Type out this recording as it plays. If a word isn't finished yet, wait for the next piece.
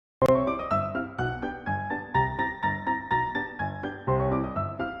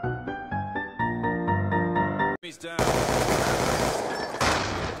Enemies down.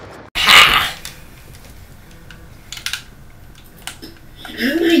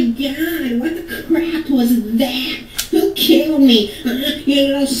 Oh my god, what the crap was that? Who killed me? You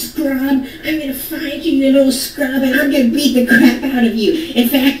little scrub. I'm gonna find you, you little scrub, and I'm gonna beat the crap out of you. In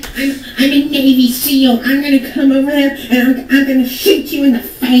fact, I'm a Navy SEAL. I'm gonna come over there and I'm gonna shoot you in the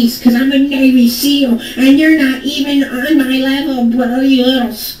face because I'm a Navy SEAL and you're not even on my level, bro, you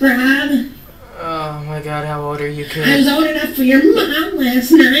little scrub. Oh my god, how old are you, kid? I was old enough for your mom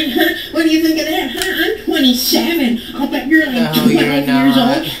last night, huh? What do you think of that, huh? I'm 27. I'll bet you're like 12 years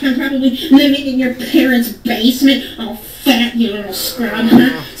old. I'm probably living in your parents' basement, all fat, you little scrub,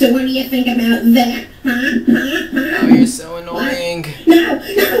 huh? So what do you think about that, huh? Oh, you're so annoying. No,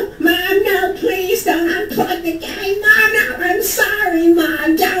 Mom, no, please don't unplug the game. Mom, no, I'm sorry,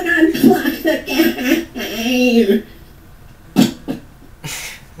 Mom. Don't unplug the game.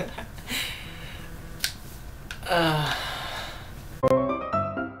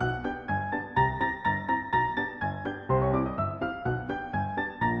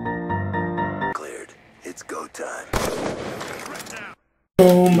 Cleared. It's go time.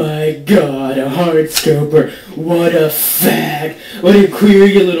 Oh my god, a hardscoper. What a fag. What a queer,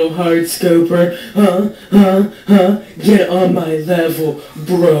 you little hardscoper. Huh? Get on my level,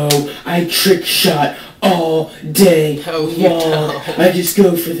 bro. I trick shot all day long. I just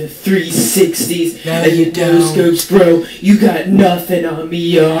go for the 360s and you no-scopes, bro. You got nothing on me,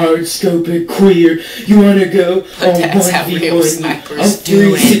 you hardscoper queer. You wanna go on 1v1? I'll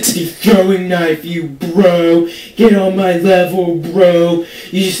 360 throwing knife you, bro. Get on my level, bro.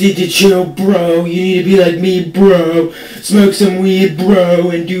 You just need to chill, bro. You need to be like me, bro. Smoke some weed, bro,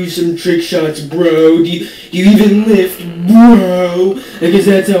 and do some trick shots, bro. Do you even lift, bro? I guess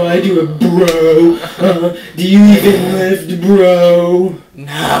that's how I do it, bro. Do you even lift, bro?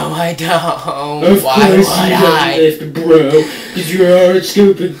 No, I don't. Of course you don't lift, bro. Cause you're a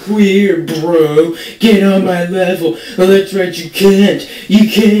hardscoping queer, bro. Get on my level. Oh, that's right, you can't. You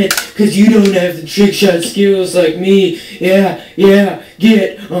can't, cause you don't have the trick shot skills like me. Yeah.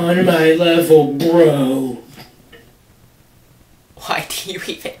 Get on my level, bro. Why do you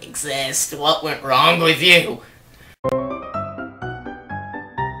even exist? What went wrong with you?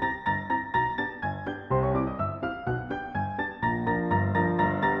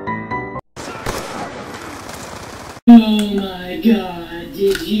 Oh my god,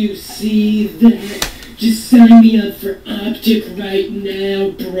 did you see that? Just sign me up for optic right now,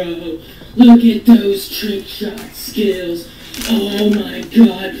 bro. Look at those trick shot skills. Oh my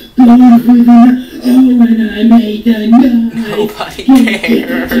god, going for the... Oh, and I made the knife. Nobody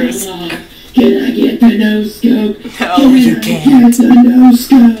cares. Can I get the no-scope? No, you can't. Can I get the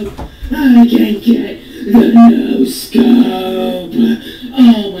no-scope? I can get the no-scope.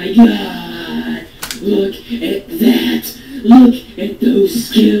 Oh my god. Look at that. Look at those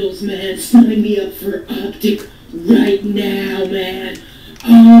skills, man. Sign me up for optic right now, man.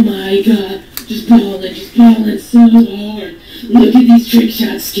 Oh my god. Just balling so hard. Look at these trick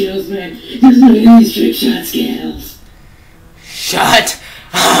shot skills, man. Just look at these trick shot skills. Shut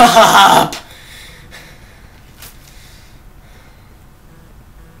up!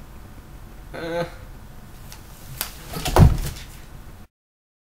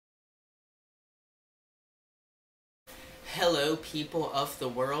 Hello people of the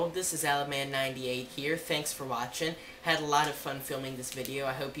world, this is Alaman98 here. Thanks for watching. Had a lot of fun filming this video.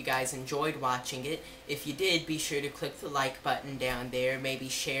 I hope you guys enjoyed watching it. If you did, be sure to click the like button down there. Maybe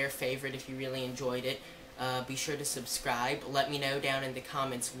share, favorite if you really enjoyed it. Be sure to subscribe. Let me know down in the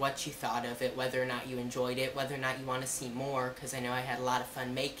comments what you thought of it, whether or not you enjoyed it, whether or not you want to see more, because I know I had a lot of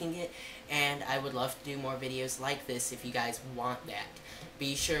fun making it, and I would love to do more videos like this if you guys want that.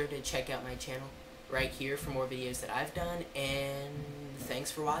 Be sure to check out my channel right here for more videos that I've done, and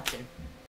thanks for watching.